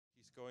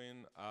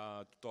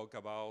again to talk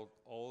about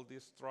all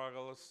these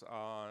struggles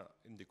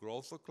in the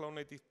growth of cloud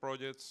native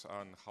projects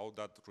and how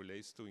that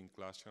relates to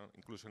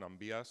inclusion and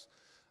bias,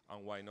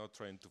 and why not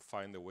trying to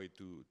find a way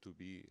to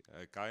be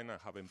kind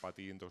and have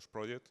empathy in those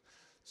projects.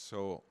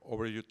 So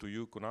over to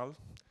you, Kunal.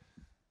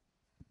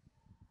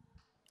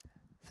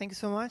 Thank you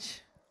so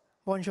much.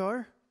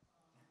 Bonjour.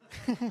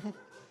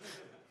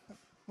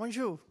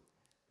 Bonjour.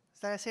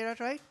 Did I say that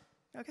right?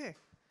 Okay.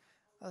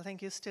 Well,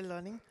 thank you. Still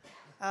learning.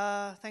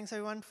 Thanks,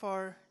 everyone,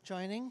 for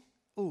joining.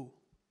 Ooh.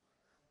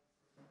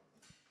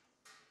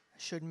 I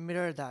should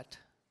mirror that.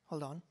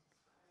 Hold on.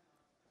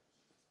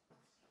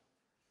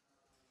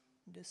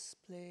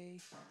 Display.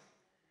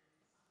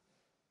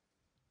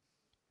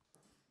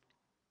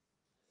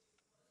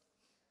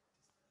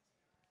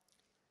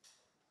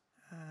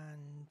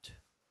 And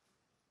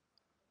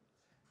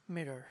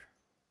mirror.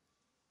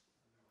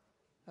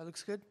 That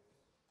looks good.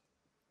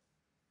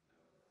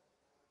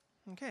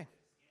 Okay.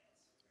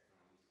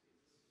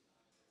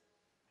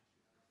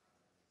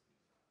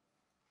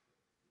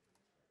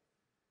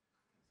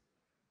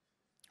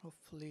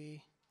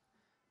 Hopefully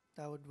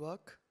that would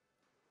work.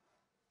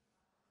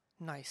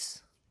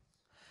 Nice.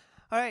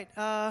 All right.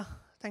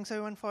 Thanks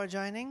everyone for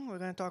joining. We're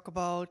going to talk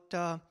about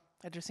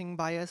addressing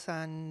bias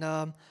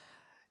and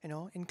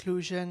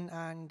inclusion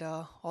and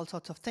all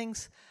sorts of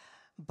things.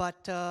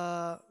 But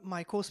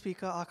my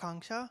co-speaker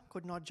Akanksha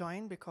could not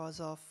join because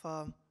of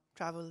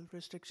travel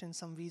restrictions,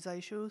 some visa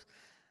issues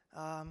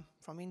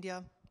from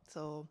India.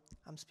 So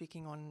I'm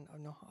speaking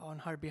on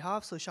her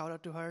behalf. So shout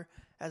out to her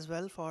as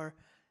well for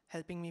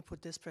helping me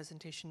put this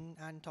presentation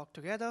and talk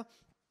together.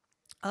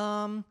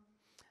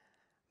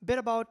 Bit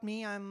about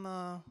me, I'm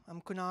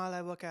Kunal.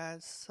 I work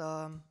as,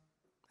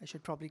 I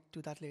should probably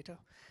do that later.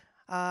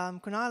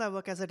 Kunal, I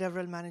work as a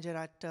DevRel manager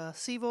at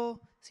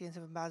CNCF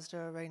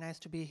ambassador. Very nice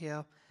to be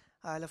here.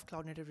 I love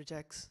Cloud Native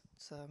Rejects.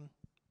 It's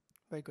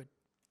very good.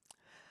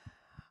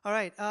 All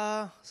right,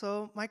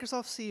 so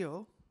Microsoft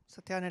CEO,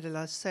 Satya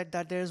Nadella, said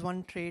that there is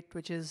one trait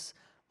which is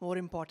more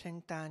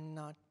important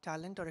than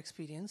talent or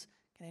experience.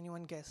 Can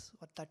anyone guess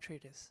what that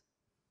trait is?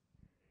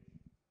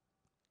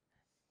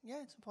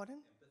 Yeah, it's important.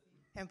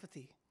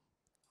 Empathy.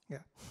 Yeah.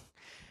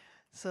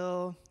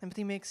 So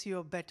empathy makes you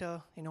a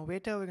better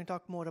innovator. We're going to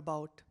talk more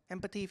about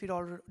empathy. If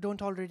you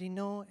don't already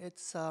know,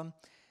 it's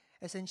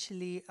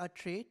essentially a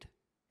trait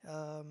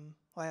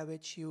via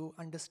which you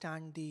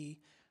understand the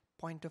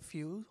point of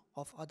view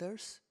of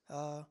others,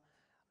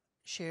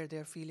 share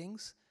their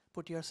feelings,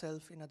 put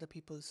yourself in other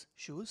people's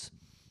shoes.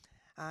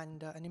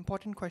 And an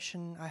important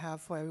question I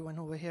have for everyone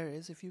over here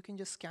is, if you can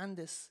just scan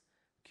this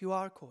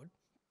QR code,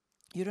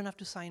 you don't have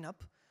to sign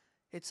up.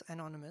 It's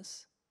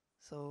anonymous.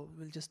 So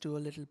we'll just do a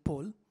little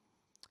poll.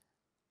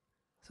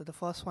 So the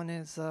first one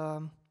is,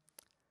 how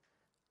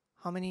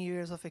many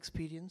years of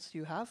experience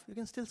you have? You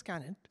can still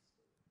scan it.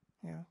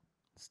 Yeah,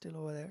 still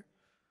over there.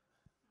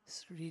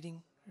 It's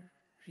reading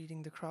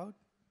the crowd.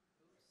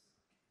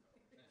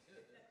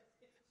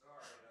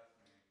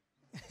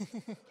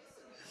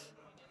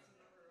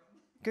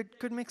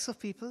 Good mix of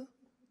people.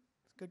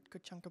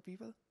 Good chunk of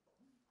people.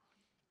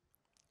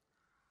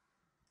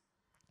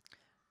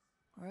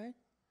 All right.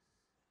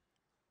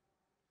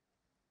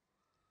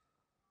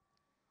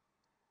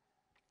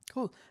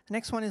 Cool. The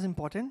next one is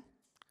important,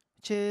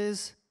 which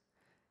is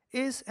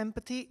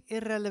empathy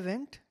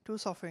irrelevant to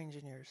software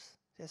engineers?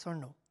 Yes or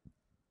no?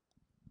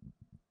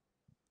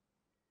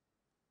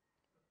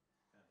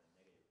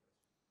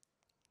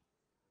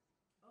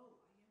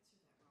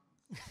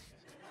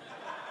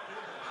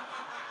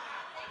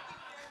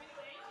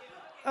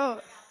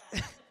 Oh,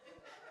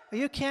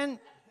 you can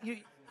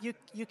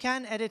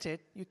edit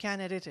it. You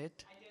can edit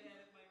it. I did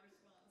edit my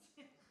response.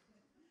 Okay.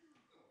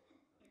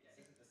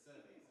 This is the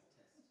survey,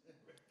 it's a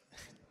test.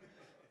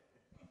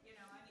 I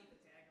need the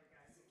dagger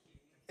guys to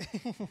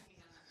keep me.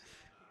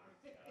 No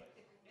worries, I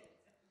did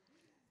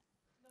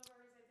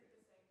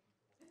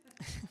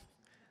the same.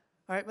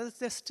 All right, well,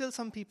 there's still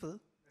some people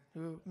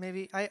who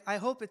maybe, I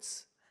hope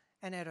it's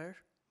an error,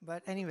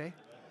 but anyway.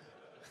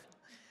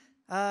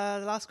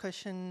 The last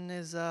question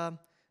is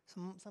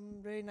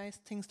some very nice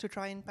things to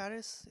try in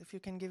Paris, if you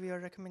can give your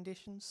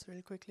recommendations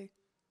really quickly.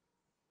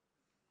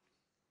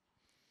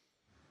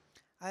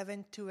 I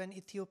went to an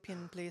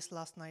Ethiopian place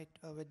last night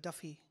with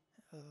Duffy.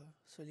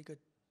 It's really good.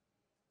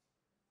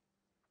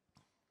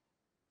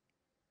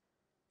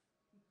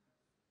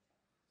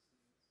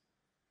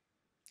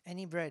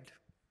 Any bread.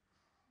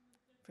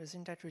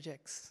 Present at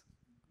rejects.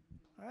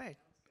 All right.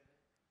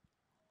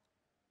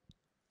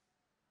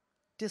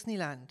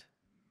 Disneyland.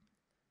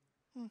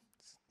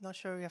 Not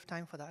sure we have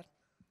time for that.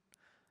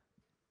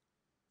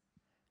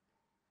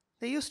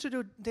 They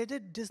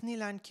did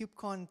Disneyland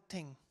KubeCon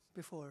thing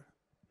before.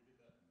 We did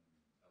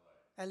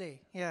that in LA. LA,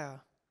 yeah.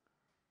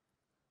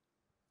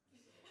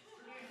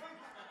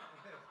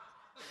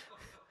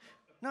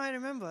 No, I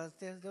remember.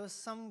 There was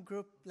some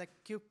group, like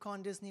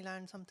KubeCon,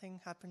 Disneyland, something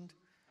happened.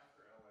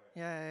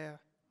 After LA. Yeah.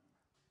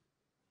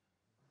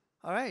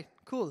 All right,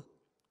 cool.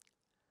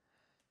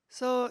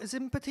 So is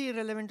empathy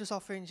relevant to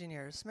software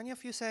engineers? Many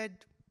of you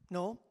said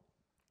no.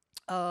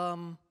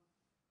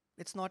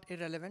 it's not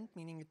irrelevant,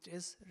 meaning it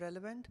is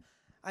relevant.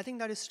 I think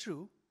that is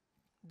true.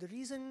 The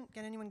reason,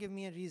 can anyone give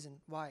me a reason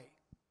why?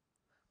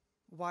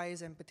 Why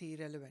is empathy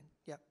relevant?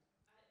 Yeah. A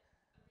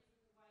reason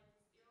why it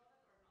is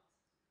irrelevant or not?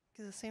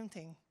 It's the same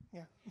thing.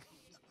 Yeah. I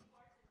think it's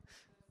important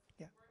because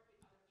Yeah. you work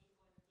with other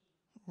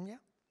people in a team. Yeah.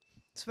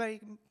 It's very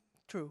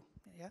true.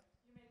 Yeah.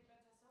 You make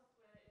better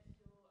software if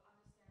you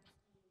understand your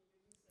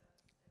users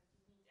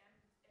and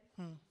you need empathy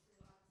Hmm.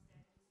 to understand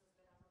users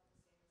that are not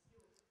the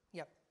same as you.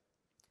 Yeah.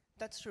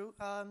 That's true.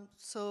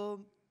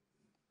 So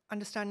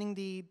understanding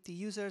the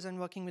users and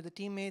working with the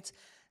teammates,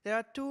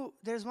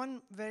 there's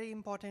one very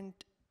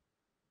important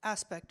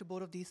aspect to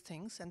both of these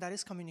things, and that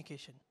is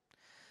communication.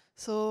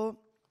 So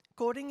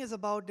coding is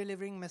about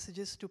delivering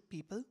messages to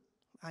people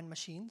and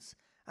machines,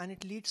 and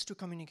it leads to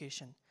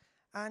communication.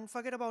 And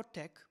forget about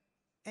tech,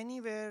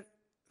 anywhere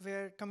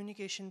where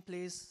communication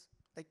plays,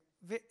 like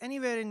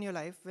anywhere in your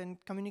life, when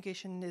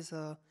communication is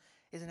an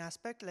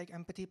aspect, like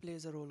empathy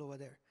plays a role over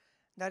there.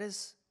 That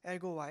is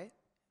ergo why,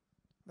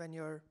 when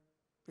you're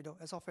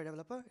a software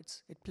developer,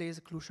 it plays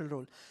a crucial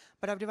role.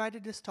 But I've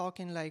divided this talk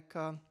in like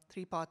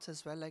 3 parts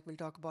as well. Like we'll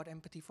talk about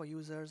empathy for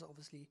users,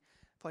 obviously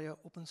for your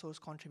open source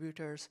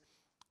contributors,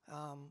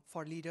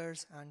 for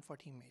leaders, and for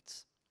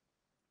teammates.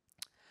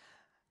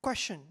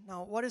 Question,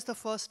 now what is the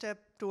first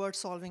step towards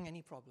solving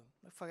any problem?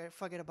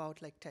 Forget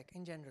about like tech,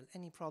 in general,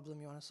 any problem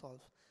you want to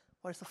solve.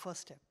 What is the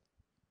first step?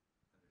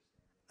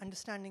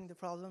 Understanding the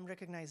problem,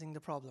 recognizing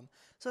the problem.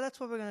 So that's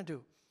what we're going to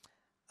do.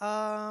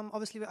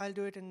 Obviously, I'll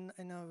do it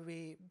in a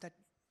way that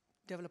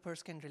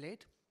developers can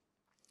relate.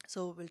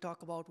 So we'll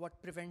talk about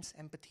what prevents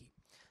empathy.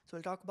 So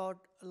we'll talk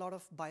about a lot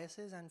of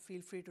biases, and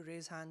feel free to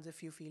raise hands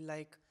if you feel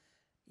like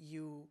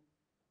you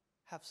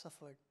have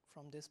suffered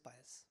from this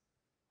bias.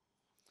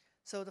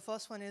 So the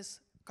first one is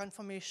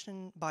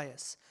confirmation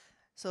bias.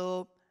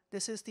 So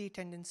this is the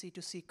tendency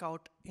to seek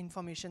out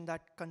information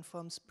that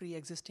confirms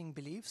pre-existing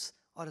beliefs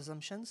or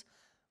assumptions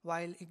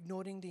while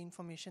ignoring the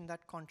information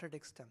that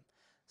contradicts them.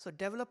 So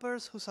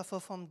developers who suffer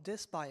from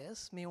this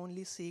bias may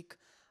only seek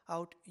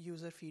out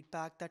user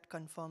feedback that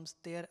confirms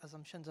their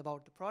assumptions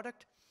about the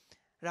product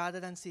rather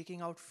than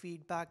seeking out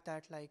feedback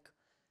that like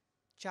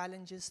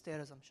challenges their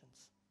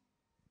assumptions.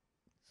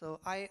 So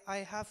I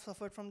have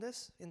suffered from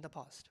this in the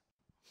past.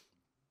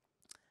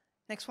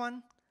 Next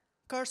one,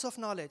 curse of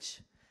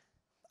knowledge.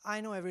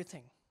 I know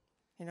everything.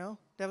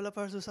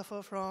 Developers who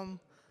suffer from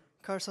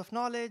curse of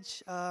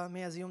knowledge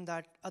may assume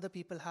that other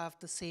people have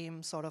the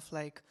same sort of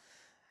like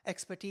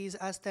expertise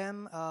as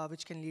them,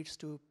 which can lead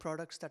to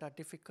products that are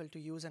difficult to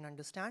use and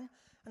understand,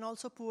 and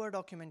also poor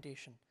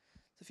documentation.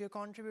 So if you're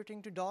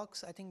contributing to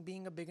docs, I think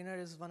being a beginner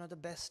is one of the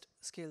best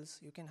skills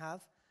you can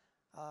have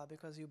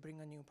because you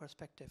bring a new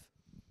perspective.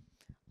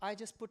 I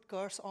just put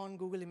curse on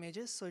Google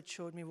Images, so it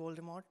showed me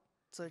Voldemort.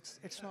 So it's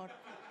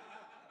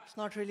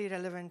not really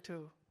relevant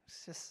to,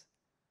 it's just,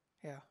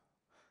 yeah.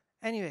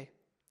 Anyway,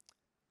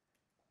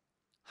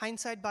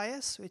 hindsight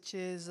bias, which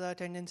is a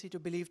tendency to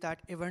believe that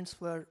events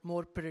were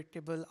more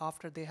predictable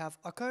after they have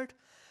occurred.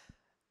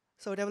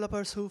 So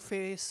developers who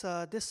face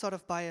this sort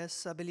of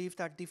bias believe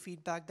that the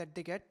feedback that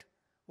they get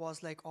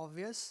was like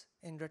obvious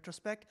in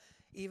retrospect,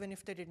 even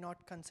if they did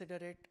not consider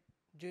it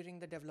during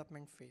the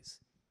development phase.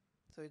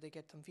 So they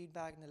get some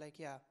feedback and they're like,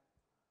 yeah,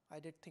 I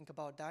did think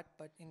about that,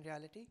 but in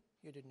reality,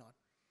 you did not.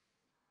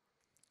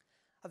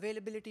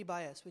 Availability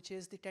bias, which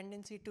is the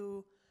tendency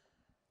to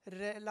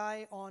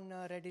rely on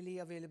readily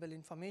available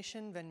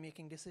information when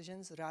making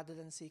decisions rather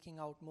than seeking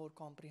out more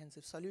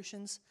comprehensive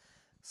solutions.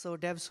 So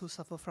devs who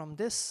suffer from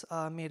this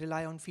may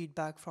rely on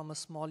feedback from a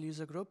small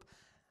user group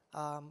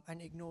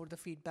and ignore the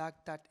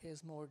feedback that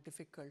is more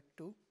difficult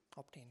to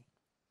obtain.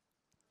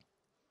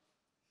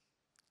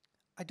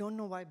 I don't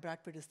know why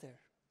Brad Pitt is there.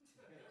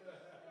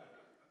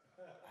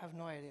 I have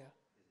no idea.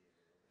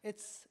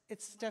 It's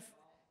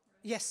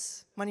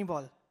yes,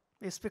 Moneyball.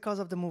 It's because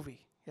of the movie.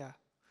 Yeah.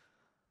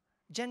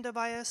 Gender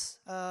bias.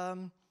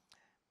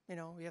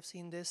 We have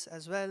seen this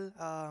as well.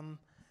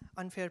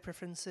 Unfair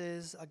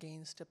preferences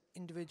against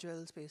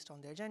individuals based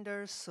on their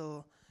genders.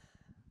 So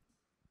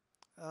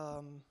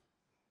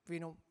we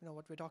know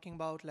what we're talking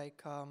about,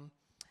 like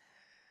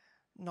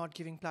not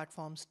giving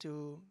platforms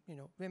to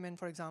women,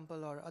 for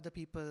example, or other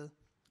people,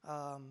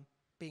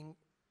 being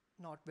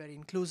not very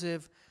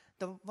inclusive.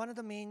 One of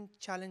the main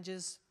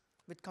challenges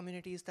with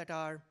communities that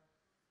are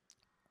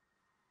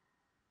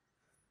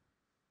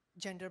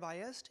gender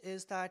biased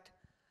is that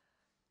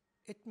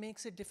it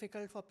makes it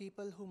difficult for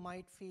people who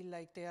might feel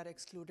like they are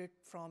excluded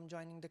from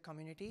joining the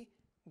community,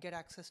 get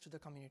access to the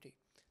community.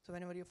 So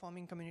whenever you're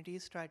forming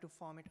communities, try to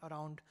form it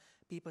around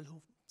people who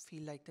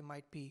feel like they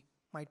might be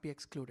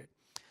excluded.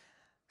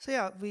 So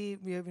yeah, we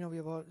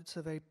have all, it's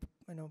a very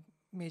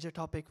major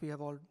topic. We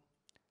have all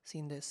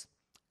seen this.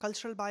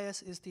 Cultural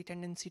bias is the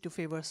tendency to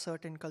favor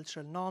certain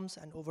cultural norms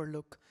and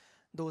overlook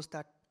those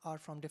that are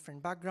from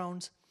different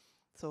backgrounds.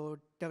 So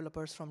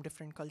developers from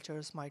different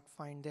cultures might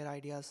find their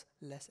ideas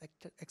less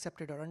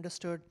accepted or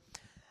understood.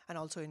 And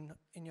also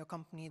in your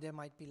company, there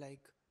might be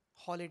like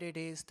holiday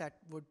days that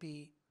would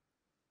be,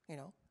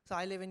 so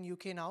I live in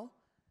UK now,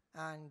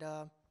 and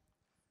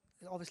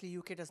obviously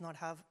UK does not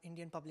have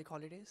Indian public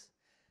holidays.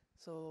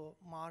 So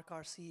Mark,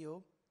 our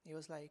CEO, he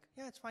was like,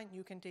 yeah, it's fine.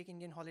 You can take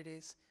Indian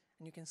holidays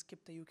and you can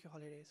skip the UK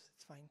holidays.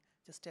 It's fine.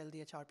 Just tell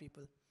the HR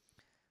people.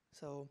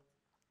 So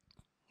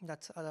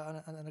that's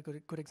another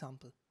good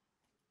example.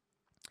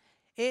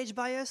 Age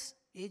bias,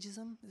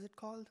 ageism is it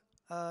called?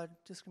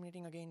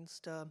 Discriminating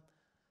against,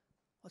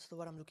 what's the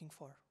word I'm looking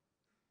for?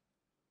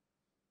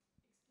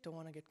 Don't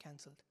want to get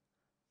cancelled.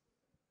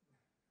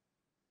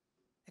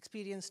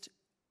 Experienced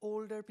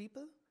older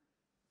people?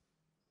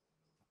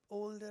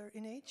 Older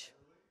in age?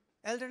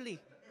 Elderly.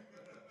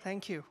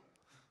 Thank you.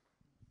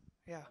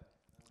 Yeah.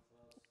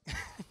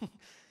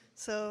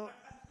 So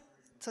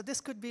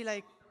this could be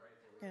like,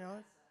 you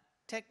know,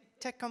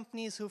 tech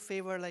companies who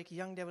favor like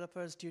young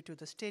developers due to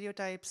the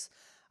stereotypes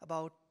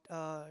about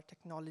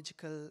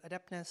technological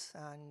adeptness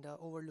and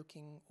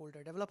overlooking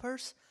older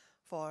developers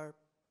for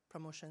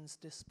promotions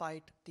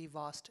despite the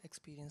vast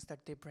experience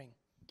that they bring.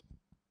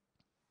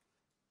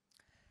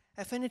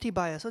 Affinity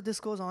bias. So this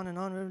goes on and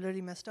on. We're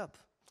really messed up,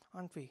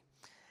 aren't we?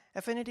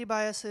 Affinity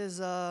bias is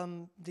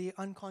the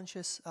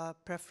unconscious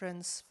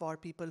preference for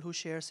people who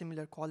share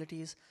similar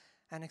qualities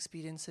and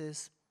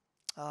experiences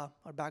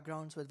or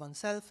backgrounds with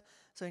oneself.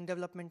 So in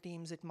development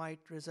teams, it might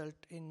result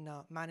in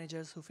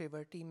managers who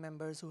favor team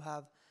members who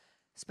have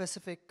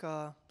specific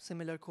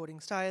similar coding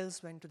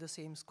styles, went to the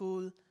same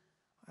school,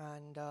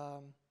 and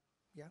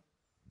yeah,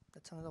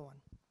 that's another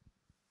one.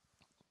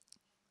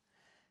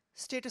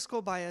 Status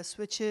quo bias,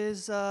 which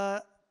is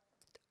the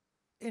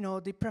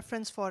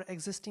preference for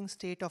existing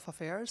state of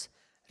affairs,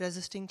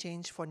 resisting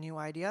change for new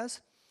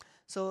ideas.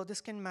 So this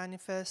can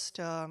manifest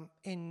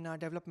in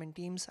development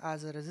teams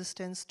as a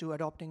resistance to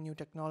adopting new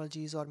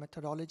technologies or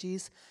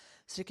methodologies,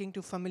 sticking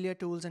to familiar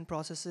tools and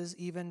processes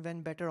even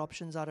when better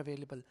options are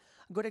available.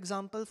 A good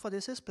example for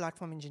this is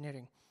platform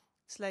engineering.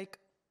 It's like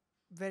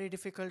very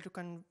difficult to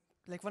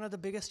like one of the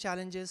biggest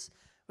challenges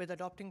with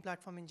adopting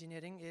platform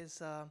engineering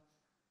is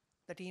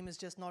the team is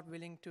just not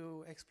willing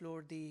to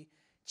explore the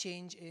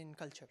change in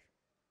culture.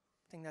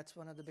 I think that's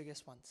one of the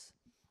biggest ones.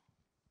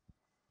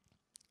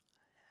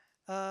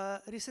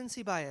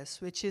 Recency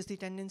bias, which is the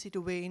tendency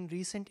to weigh in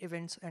recent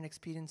events and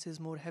experiences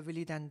more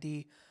heavily than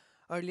the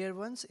earlier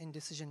ones in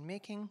decision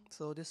making.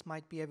 So this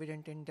might be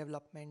evident in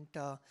development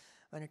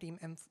when a team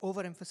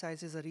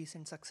overemphasizes a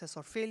recent success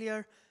or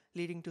failure,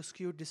 leading to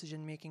skewed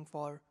decision making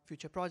for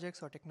future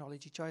projects or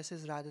technology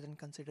choices rather than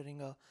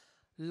considering a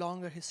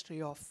longer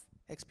history of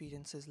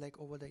experiences like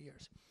over the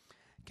years.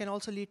 Can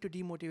also lead to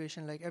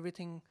demotivation, like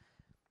everything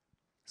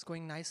is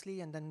going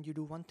nicely and then you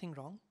do one thing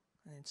wrong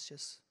and it's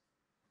just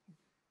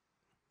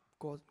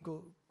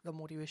the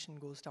motivation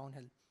goes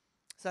downhill.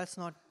 So that's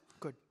not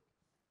good.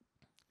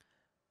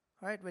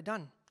 All right, we're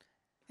done.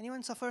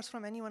 Anyone suffers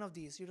from any one of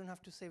these? You don't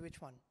have to say which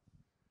one.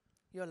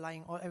 You're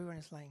lying, or everyone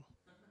is lying.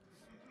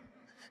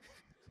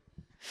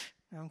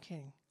 No, I'm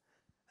kidding.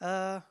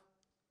 So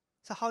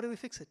how do we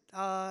fix it?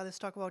 Let's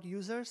talk about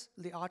users,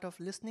 the art of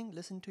listening,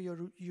 listen to your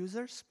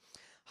users,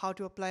 how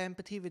to apply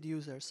empathy with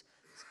users.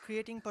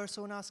 Creating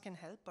personas can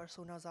help.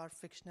 Personas are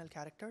fictional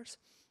characters,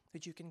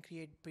 which you can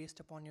create based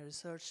upon your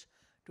research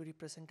to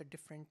represent a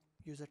different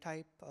user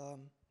type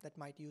that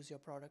might use your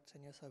products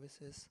and your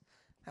services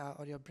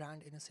or your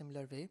brand in a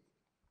similar way.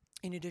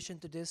 In addition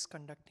to this,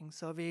 conducting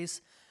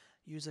surveys,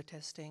 user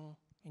testing,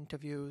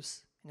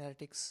 interviews,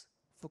 analytics,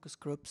 focus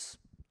groups,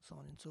 so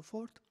on and so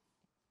forth.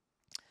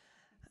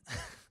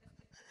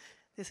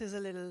 This is a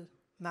little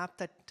map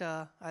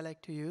that I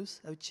like to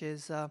use, which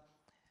is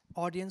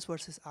audience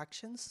versus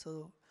actions.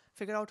 So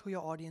figure out who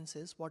your audience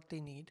is, what they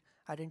need,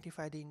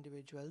 identify the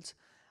individuals,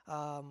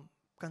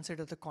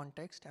 consider the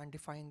context and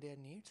define their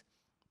needs,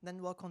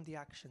 then work on the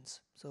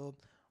actions. So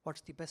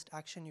what's the best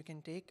action you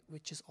can take,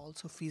 which is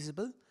also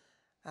feasible,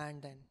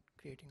 and then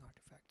creating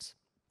artifacts.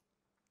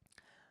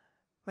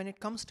 When it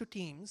comes to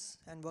teams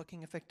and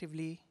working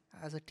effectively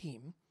as a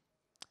team,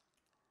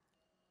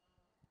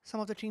 some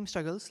of the team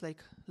struggles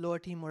like lower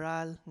team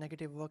morale,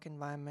 negative work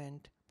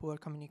environment, poor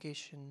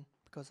communication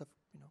because of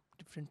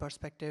different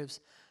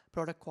perspectives,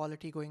 product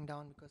quality going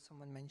down because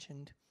someone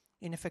mentioned,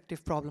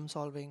 ineffective problem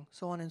solving,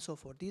 so on and so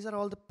forth. These are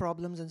all the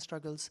problems and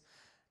struggles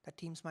that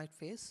teams might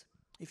face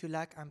if you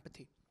lack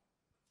empathy.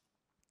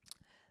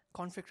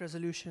 Conflict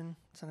resolution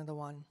is another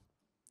one.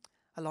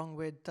 Along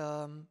with,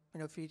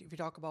 if we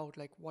talk about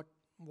like what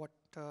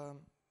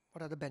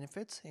are the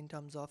benefits in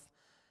terms of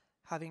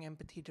having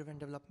empathy-driven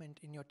development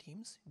in your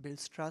teams,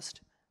 builds trust,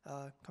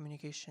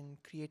 communication,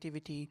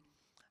 creativity,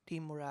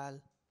 team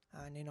morale,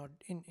 and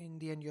in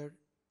the end, you're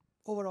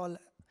overall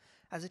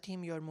as a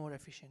team you're more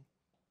efficient.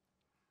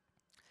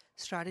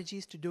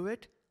 Strategies to do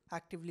it: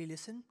 actively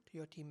listen to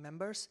your team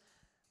members.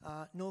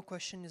 No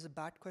question is a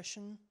bad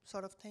question,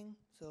 sort of thing.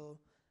 So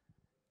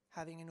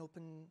having an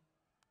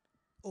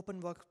open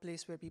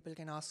workplace where people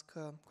can ask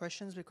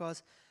questions,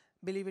 because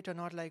believe it or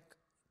not, like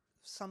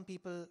some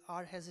people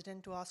are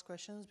hesitant to ask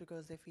questions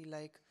because they feel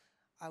like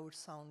I would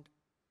sound,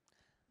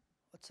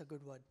 what's a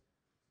good word?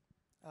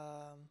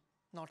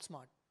 Not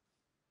smart,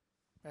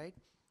 right?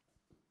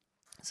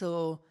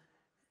 So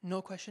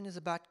no question is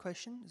a bad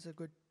question is a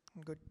good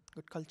good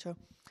culture.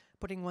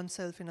 Putting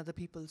oneself in other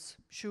people's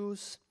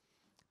shoes,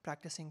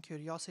 practicing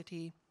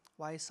curiosity,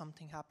 why is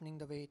something happening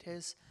the way it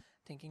is,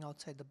 thinking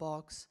outside the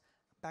box,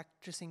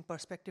 practicing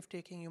perspective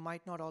taking. You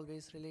might not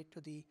always relate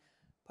to the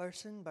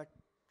person, but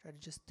try to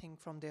just think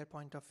from their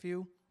point of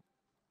view,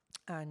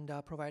 and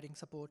providing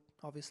support,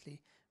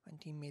 obviously, when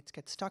teammates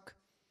get stuck.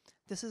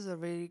 This is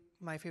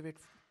my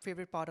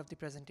favorite part of the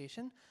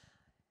presentation.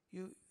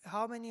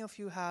 How many of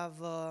you have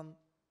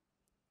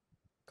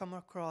come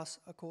across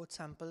a code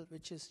sample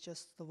which is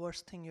just the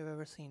worst thing you've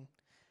ever seen,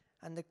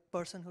 and the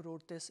person who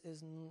wrote this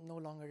is no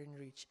longer in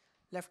reach,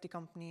 left the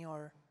company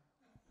or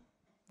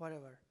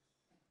whatever,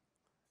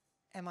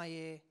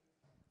 MIA,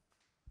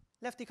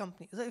 left the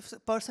company? So if a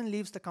person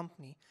leaves the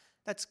company,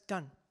 that's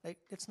done. Like,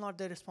 it's not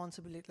their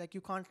responsibility. Like,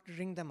 you can't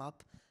ring them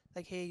up.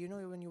 Like, hey, you know,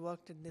 when you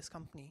worked in this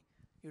company,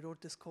 you wrote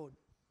this code.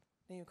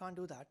 Then you can't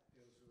do that.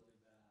 It was really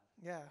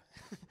bad.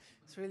 Yeah,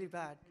 it's really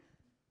bad.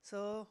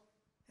 So,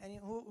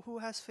 who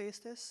has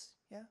faced this?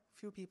 Yeah,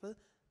 few people.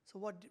 So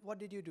what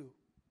did you do?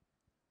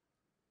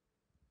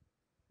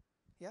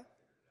 Yeah,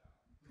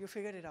 you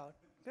figured it out.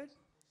 Good.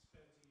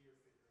 Spent a year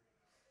figuring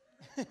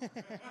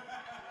it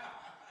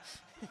out.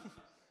 It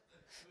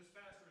was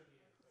faster at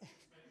the end,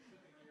 but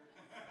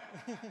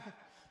it took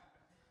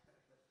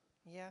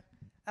a year.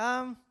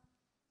 Yeah.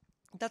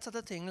 That's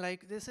other thing.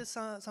 Like, this is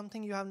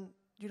something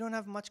you don't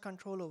have much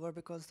control over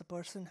because the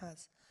person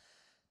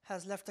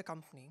has left the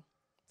company.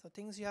 So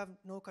things you have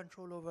no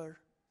control over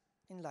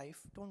in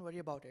life, don't worry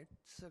about it.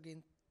 So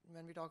again,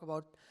 when we talk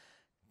about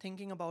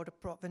thinking about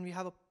when we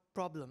have a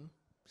problem,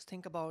 just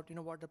think about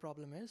what the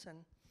problem is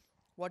and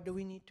what do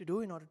we need to do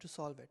in order to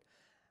solve it.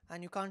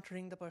 And you can't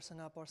ring the person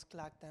up or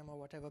slack them or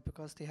whatever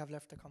because they have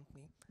left the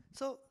company.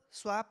 So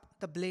swap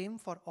the blame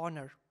for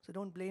honor. So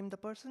don't blame the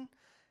person,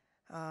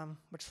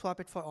 but swap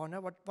it for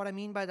honor. What I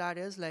mean by that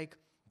is, like,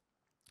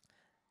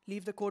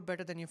 leave the code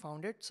better than you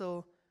found it.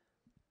 So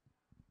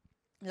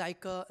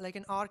like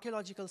an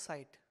archaeological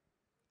site.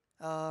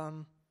 Who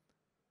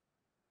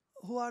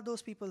are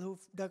those people who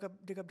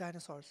dig up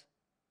dinosaurs?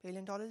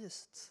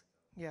 Paleontologists.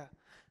 Yeah.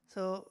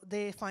 So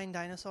they find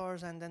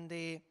dinosaurs and then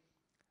they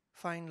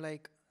find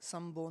like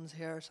some bones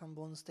here, some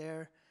bones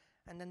there,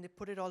 and then they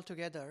put it all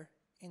together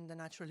in the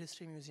Natural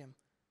History Museum.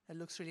 It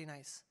looks really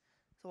nice.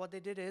 So what they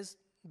did is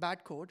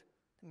bad code,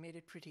 they made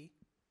it pretty,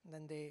 and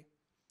then they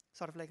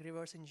sort of like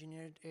reverse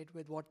engineered it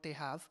with what they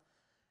have,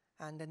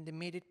 and then they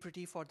made it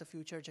pretty for the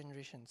future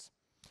generations.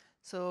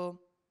 So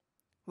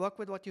work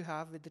with what you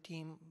have with the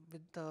team,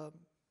 with the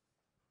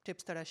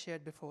tips that I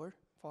shared before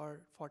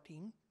for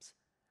teams,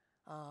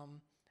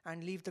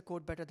 and leave the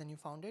code better than you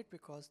found it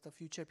because the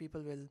future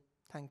people will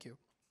thank you.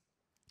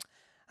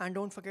 And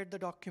don't forget the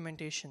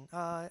documentation.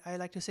 I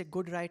like to say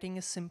good writing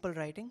is simple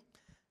writing,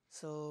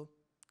 so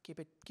keep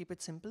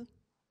it simple.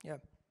 Yeah.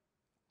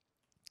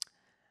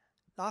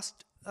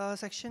 Last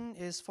section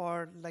is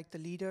for like the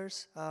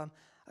leaders,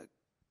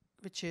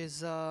 which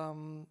is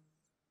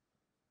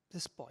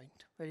this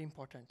point, very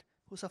important.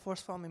 Who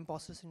suffers from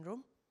imposter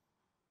syndrome?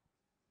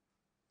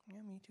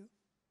 Yeah, me too.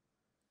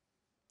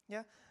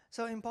 Yeah.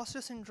 So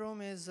imposter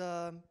syndrome is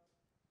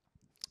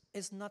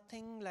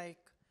nothing like,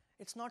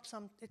 it's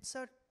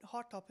a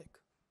hot topic,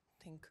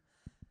 I think.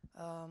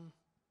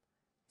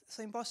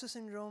 So imposter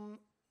syndrome,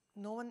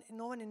 no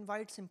one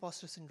invites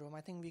imposter syndrome.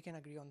 I think we can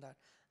agree on that.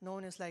 No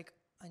one is like,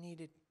 I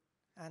need it,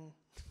 and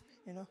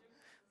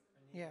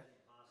yeah,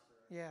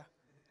 yeah.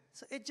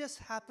 So it just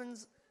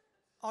happens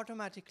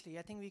automatically.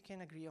 I think we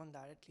can agree on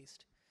that at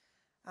least.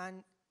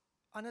 And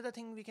another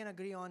thing we can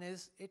agree on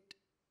is it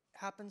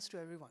happens to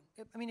everyone.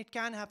 It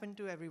can happen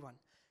to everyone.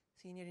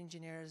 Senior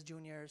engineers,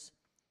 juniors.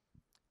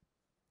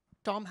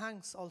 Tom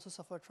Hanks also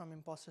suffered from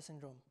imposter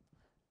syndrome.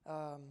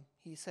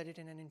 He said it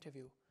in an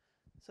interview.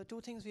 So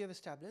two things we have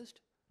established.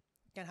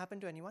 It can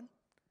happen to anyone,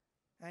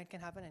 and it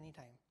can happen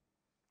anytime.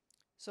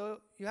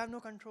 So you have no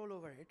control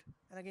over it.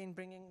 And again,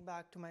 bringing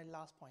back to my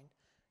last point,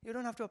 you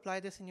don't have to apply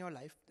this in your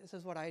life. This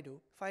is what I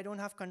do. If I don't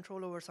have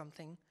control over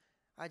something,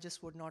 I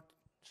just would not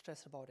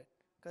stress about it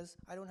because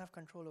I don't have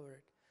control over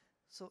it.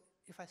 So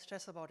if I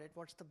stress about it,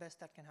 what's the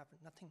best that can happen?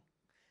 Nothing,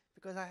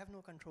 because I have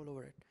no control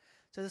over it.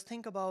 So just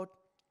think about,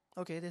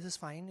 okay, this is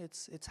fine.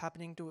 It's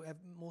happening to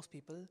most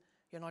people.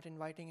 You're not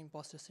inviting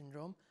imposter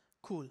syndrome.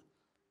 Cool.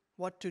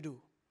 What to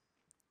do?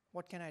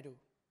 What can I do?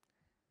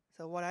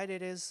 So what I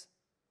did is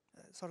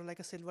sort of like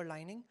a silver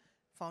lining.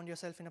 Found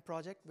yourself in a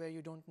project where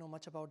you don't know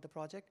much about the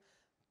project.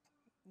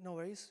 No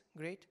worries.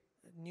 Great.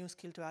 New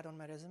skill to add on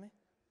my resume.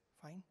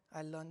 Fine.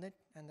 I'll learn it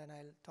and then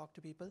I'll talk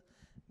to people.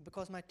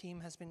 Because my team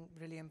has been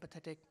really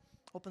empathetic,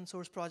 open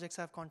source projects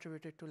I've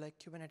contributed to, like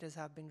Kubernetes,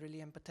 have been really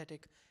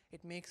empathetic.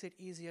 It makes it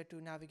easier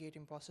to navigate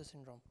imposter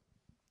syndrome.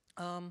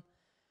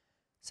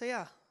 So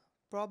yeah,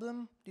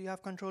 problem, do you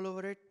have control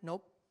over it?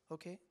 Nope.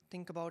 Okay,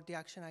 think about the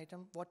action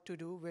item, what to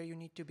do, where you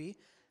need to be.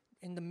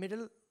 In the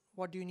middle,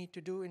 what do you need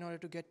to do in order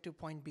to get to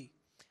point B?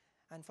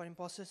 And for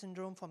imposter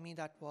syndrome, for me,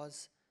 that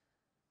was,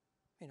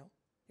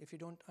 if you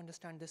don't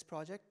understand this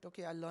project,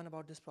 okay, I'll learn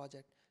about this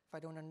project. If I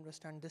don't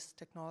understand this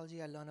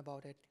technology, I'll learn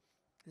about it,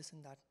 this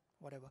and that,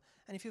 whatever.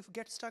 And if you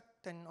get stuck,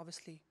 then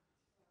obviously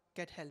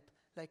get help.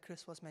 Like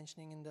Chris was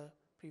mentioning in the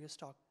previous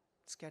talk,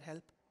 just get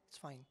help, it's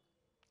fine.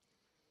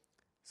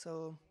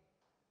 So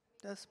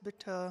that's a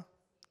bit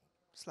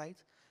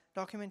slides.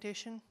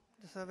 Documentation,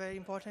 this is very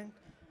important.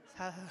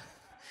 Has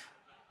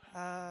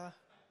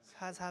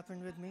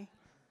happened with me.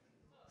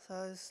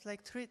 So it's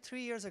like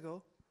three years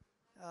ago,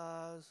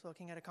 I was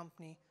working at a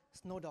company,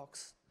 it's no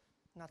docs,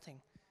 nothing.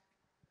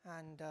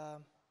 And I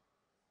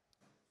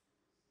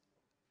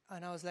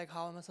was like,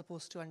 how am I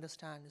supposed to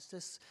understand? Is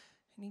this?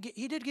 And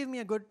he did give me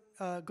a good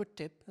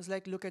tip. It was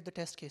like, look at the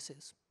test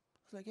cases. I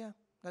was like, yeah,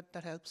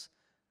 that helps.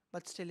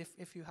 But still,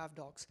 if you have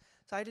docs.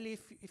 So ideally,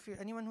 if you're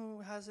anyone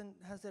who has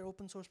their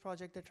open source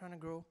project they're trying to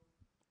grow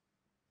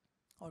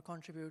or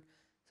contribute,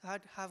 so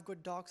have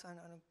good docs. And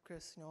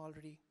Chris,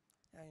 already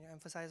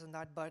emphasized on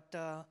that. But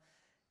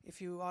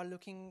if you are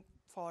looking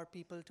for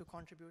people to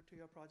contribute to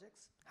your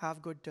projects,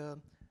 have good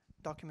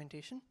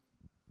documentation.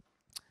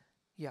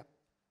 Yeah.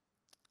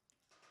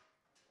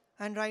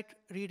 And write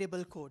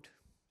readable code.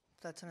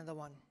 That's another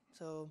one.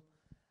 So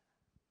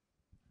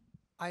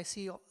I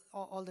see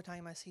all the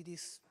time, I see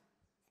these,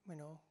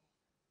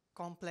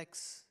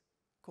 complex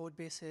code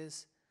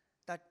bases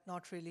that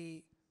not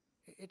really,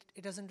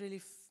 it doesn't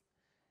really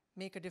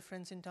make a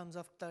difference in terms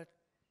of the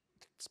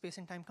space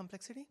and time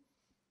complexity,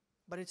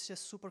 but it's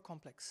just super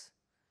complex.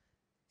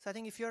 So I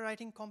think if you're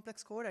writing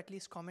complex code, at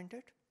least comment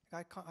it.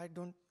 I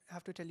don't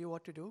have to tell you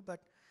what to do,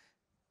 but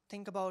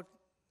think about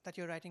that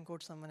you're writing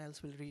code, someone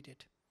else will read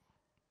it.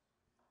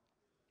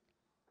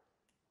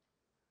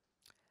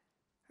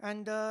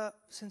 And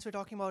since we're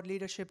talking about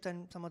leadership,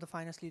 then some of the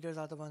finest leaders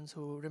are the ones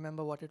who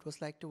remember what it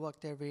was like to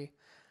work their way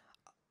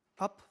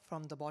up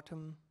from the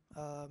bottom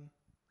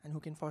and who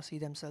can foresee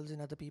themselves in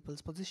other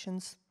people's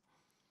positions.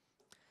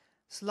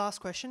 So last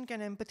question,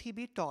 can empathy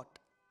be taught?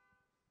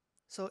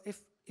 So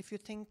if you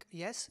think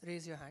yes,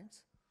 raise your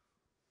hands.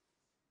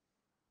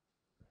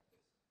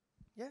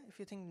 Yeah, if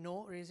you think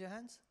no, raise your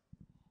hands.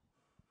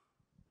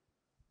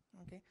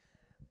 Okay.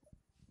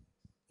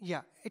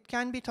 Yeah, it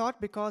can be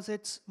taught because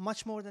it's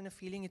much more than a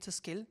feeling, it's a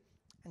skill.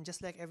 And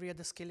just like every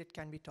other skill, it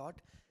can be taught.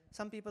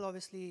 Some people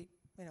obviously,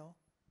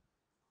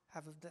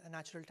 have a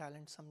natural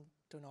talent, some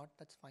do not,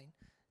 that's fine.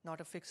 Not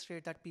a fixed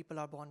trait that people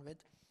are born with.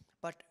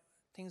 But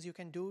things you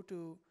can do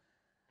to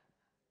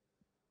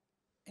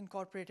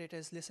incorporate it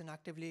is listen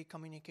actively,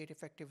 communicate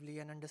effectively,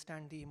 and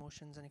understand the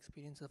emotions and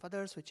experiences of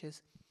others, which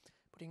is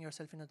putting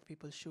yourself in other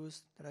people's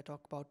shoes that I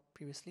talked about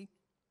previously.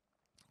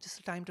 Just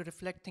a time to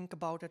reflect, think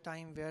about a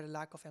time where a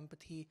lack of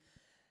empathy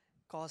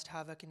caused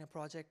havoc in a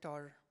project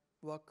or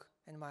work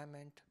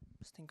environment.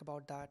 Just think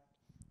about that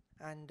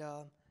and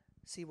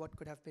see what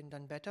could have been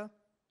done better.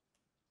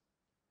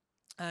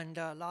 And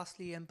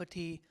lastly,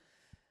 empathy,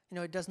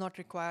 it does not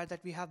require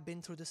that we have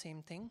been through the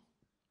same thing,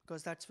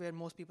 because that's where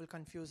most people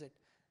confuse it.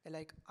 They're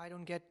like, I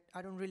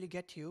don't really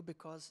get you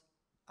because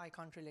I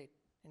can't relate.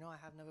 I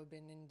have never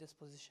been in this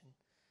position.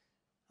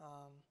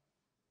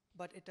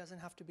 But it doesn't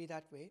have to be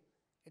that way.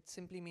 It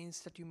simply means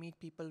that you meet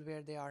people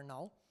where they are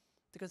now,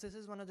 because this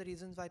is one of the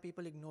reasons why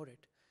people ignore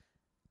it.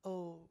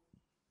 Oh,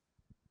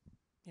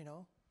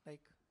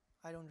 like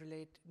I don't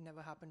relate, it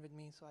never happened with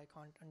me, so I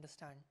can't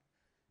understand.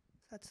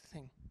 That's the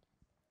thing.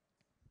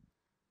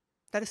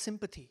 That is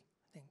sympathy,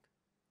 I think,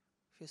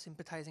 if you're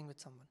sympathizing with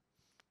someone.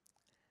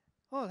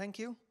 Oh, thank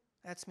you.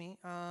 That's me.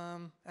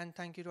 And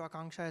thank you to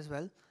Akanksha as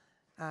well.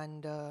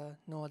 And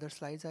no other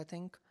slides, I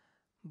think.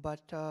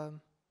 But yeah,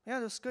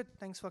 that was good.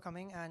 Thanks for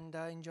coming, and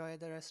enjoy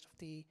the rest of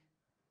the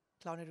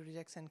Cloud Native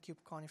Rejects and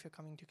KubeCon if you're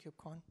coming to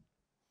KubeCon.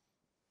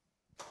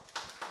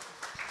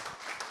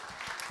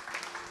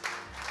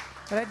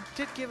 But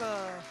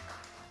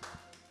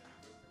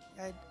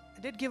I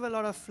did give a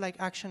lot of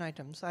action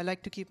items. I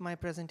like to keep my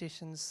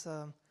presentations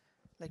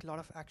like a lot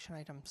of action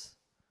items.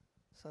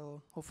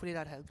 So hopefully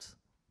that helps.